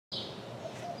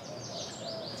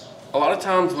A lot of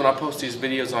times when I post these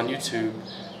videos on YouTube,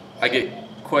 I get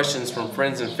questions from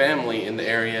friends and family in the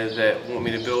area that want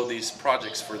me to build these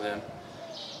projects for them.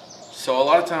 So a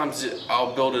lot of times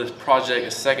I'll build a project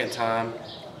a second time,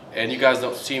 and you guys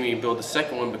don't see me build the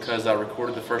second one because I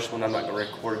recorded the first one. I'm not going to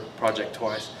record a project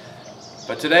twice.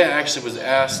 But today I actually was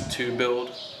asked to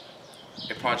build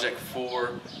a project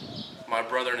for my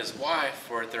brother and his wife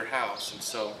for at their house. And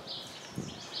so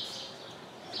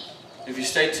if you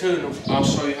stay tuned, I'll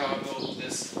show you how I built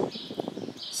this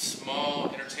small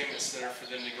entertainment center for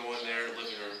them to go in their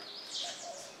living room.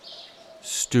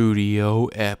 Studio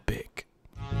Epic.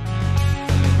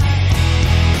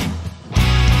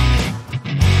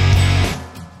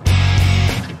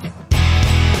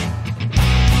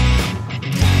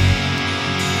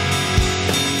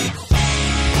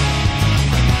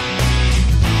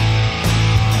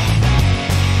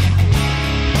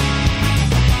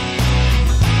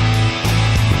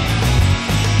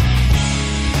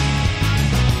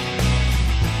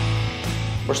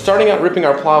 We're starting out ripping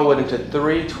our plywood into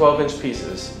 3 12-inch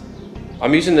pieces.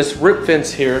 I'm using this rip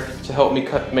fence here to help me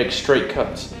make straight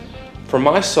cuts. For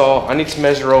my saw, I need to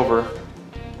measure over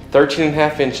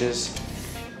 13.5 inches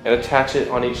and attach it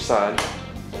on each side.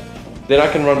 Then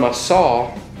I can run my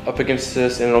saw up against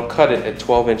this and it'll cut it at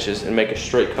 12 inches and make a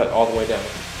straight cut all the way down.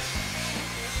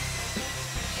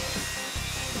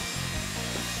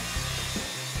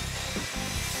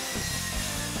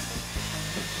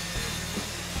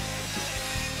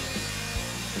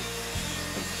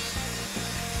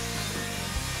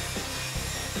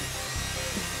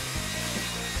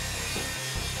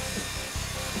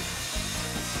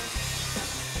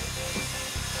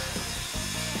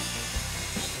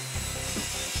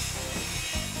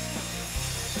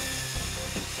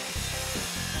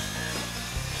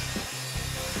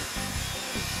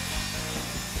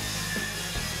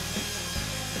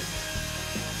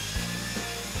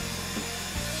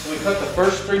 So we cut the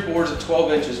first 3 boards at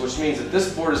 12 inches, which means that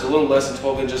this board is a little less than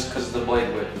 12 inches because of the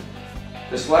blade width.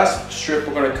 This last strip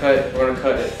we're going to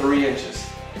cut at 3 inches.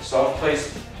 So I'll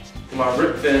place my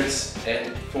rip fence at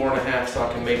 4.5 so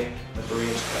I can make a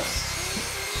 3-inch cut.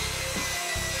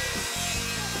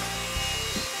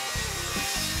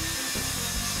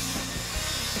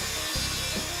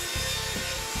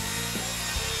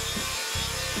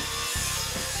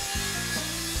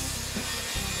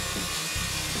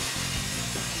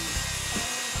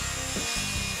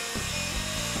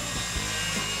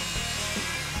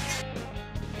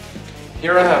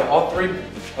 Here I have all 3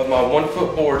 of my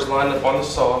 1-foot boards lined up on the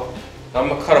saw. I'm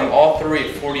going to cut them all 3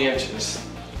 at 40 inches.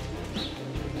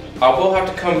 I will have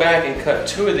to come back and cut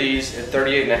 2 of these at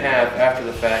 38.5 after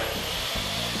the fact.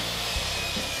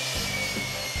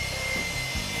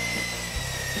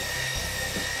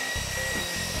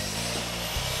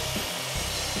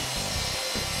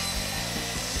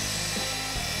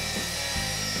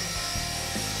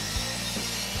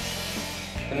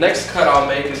 The next cut I'll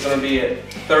make is going to be at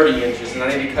 30 inches, and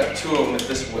I need to cut 2 of them at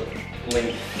this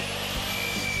length.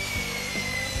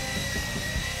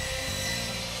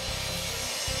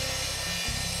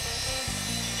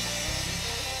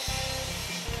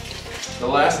 The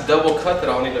last double cut that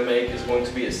I'll need to make is going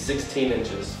to be at 16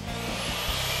 inches.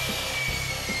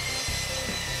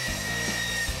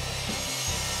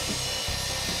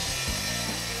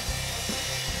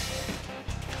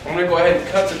 I'm going to go ahead and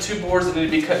cut the 2 boards that need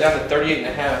to be cut down to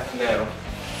 38.5 now.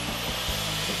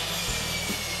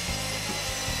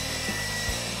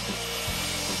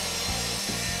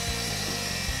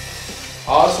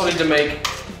 I also need to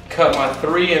cut my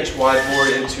 3-inch wide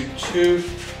board into 2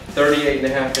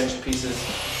 38.5-inch pieces.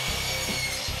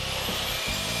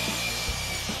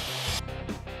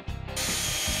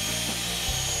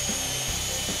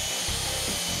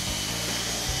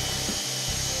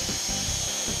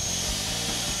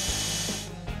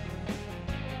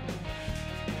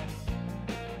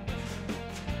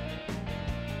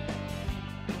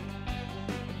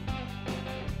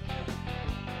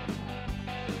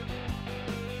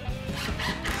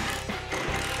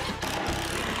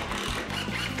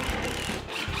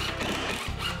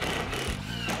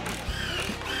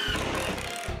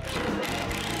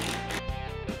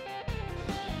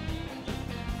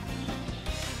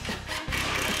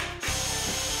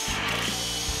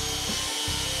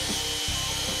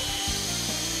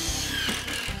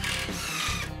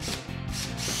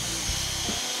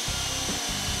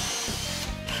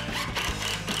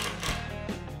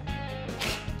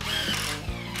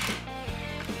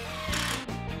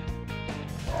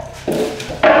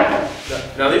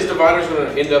 Now these dividers are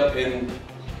going to end up in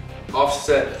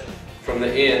offset from the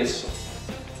ends,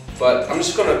 but I'm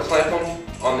just going to clamp them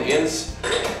on the ends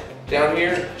down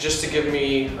here just to give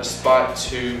me a spot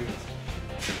to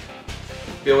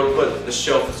be able to put the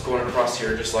shelf that's going across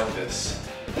here just like this.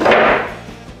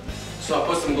 So I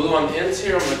put some glue on the ends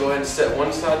here. I'm going to go ahead and set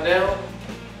one side down.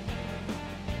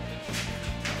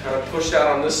 Kind of push out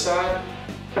on this side,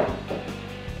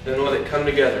 then let it come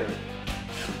together.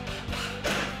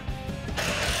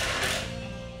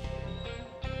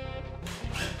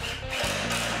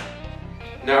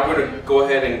 Now we're going to go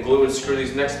ahead and glue and screw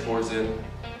these next boards in.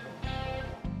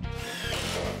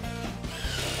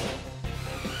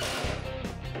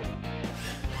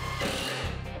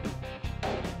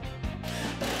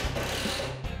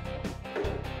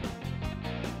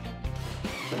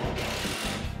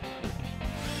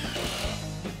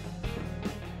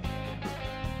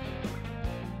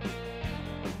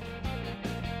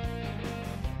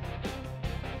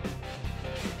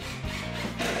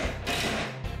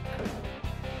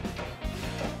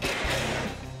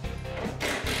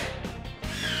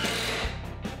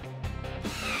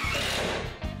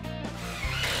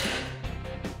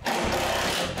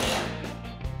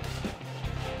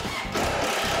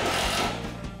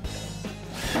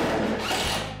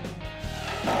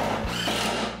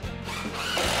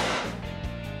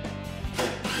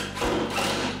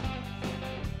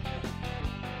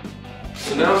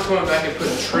 So now I'm coming back and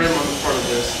putting trim on the front of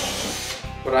this.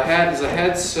 What I had is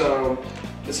some,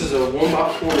 this is a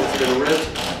 1x4 that's been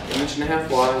ripped 1.5 inch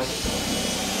wide.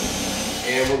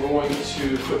 And we're going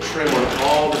to put trim on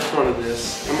all the front of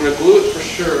this. I'm going to glue it for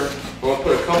sure. I'm going to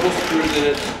put a couple screws in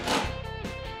it.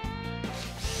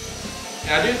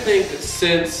 And I do think that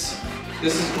since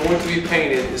this is going to be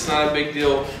painted, it's not a big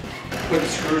deal putting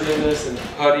screws in this and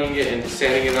puttying it and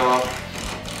sanding it off.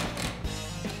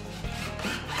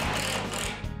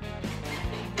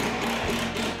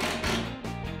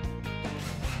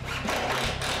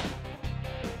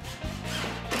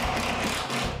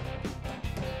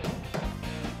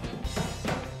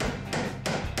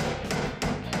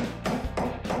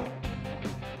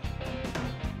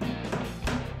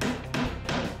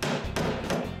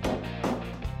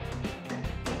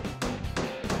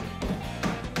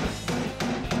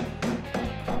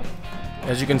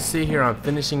 As you can see here, I'm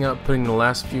finishing up putting the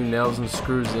last few nails and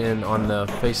screws in on the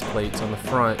face plates on the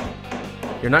front.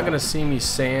 You're not going to see me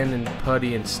sand and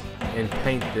putty and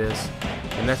paint this,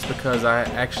 and that's because I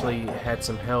actually had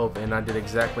some help and I did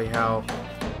exactly how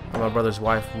my brother's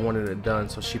wife wanted it done,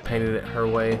 so she painted it her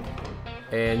way,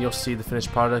 and you'll see the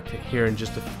finished product here in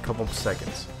just a couple of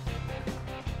seconds.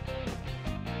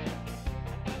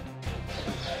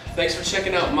 Thanks for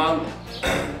checking out my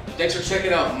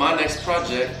next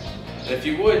project. And if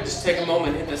you would, just take a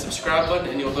moment and hit that subscribe button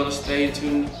and you'll be able to stay in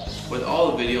tune with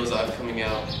all the videos I have coming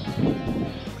out.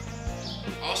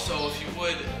 Also, if you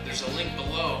would, there's a link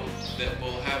below that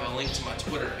will have a link to my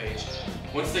Twitter page.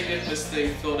 Once they get this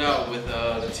thing filled out with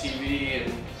the TV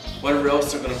and whatever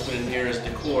else they're going to put in here as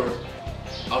decor,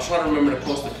 I'll try to remember to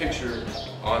post a picture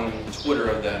on Twitter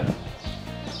of that.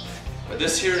 But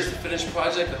this here is the finished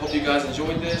project. I hope you guys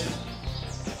enjoyed this.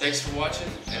 Thanks for watching,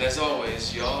 and as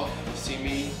always, y'all will see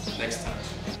me next time.